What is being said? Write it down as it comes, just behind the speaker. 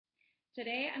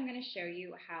Today I'm going to show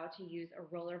you how to use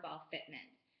a rollerball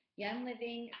fitment. Young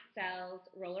Living sells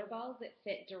roller balls that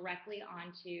fit directly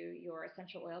onto your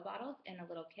essential oil bottles in a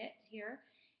little kit here.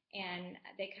 And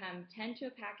they come 10 to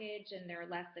a package and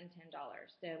they're less than $10,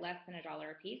 so less than $1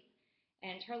 a piece,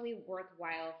 and totally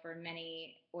worthwhile for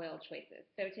many oil choices.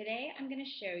 So today I'm going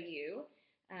to show you,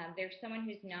 there's someone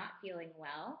who's not feeling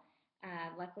well.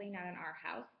 Luckily not in our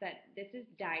house, but this is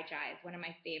DiGize, one of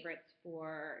my favorites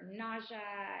for nausea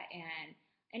and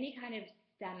any kind of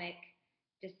stomach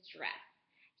distress.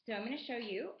 So I'm going to show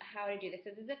you how to do this.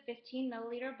 This is a 15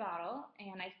 milliliter bottle,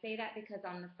 and I say that because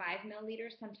on the 5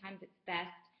 milliliters, sometimes it's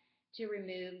best to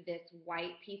remove this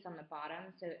white piece on the bottom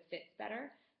so it fits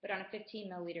better, but on a 15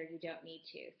 milliliter, you don't need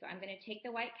to. So I'm going to take the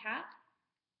white cap,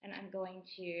 and I'm going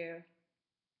to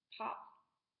pop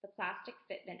the plastic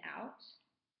fitment out.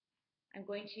 I'm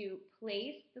going to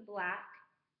place the black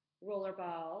roller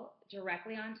ball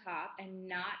directly on top and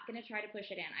not going to try to push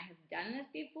it in. I have done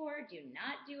this before. Do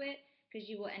not do it because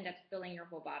you will end up spilling your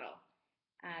whole bottle.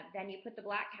 Then you put the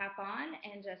black cap on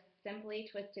and just simply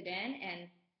twist it in,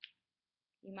 and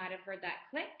you might have heard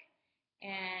that click,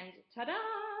 and ta-da!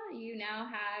 You now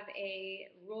have a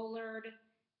rollered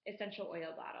essential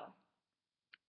oil bottle.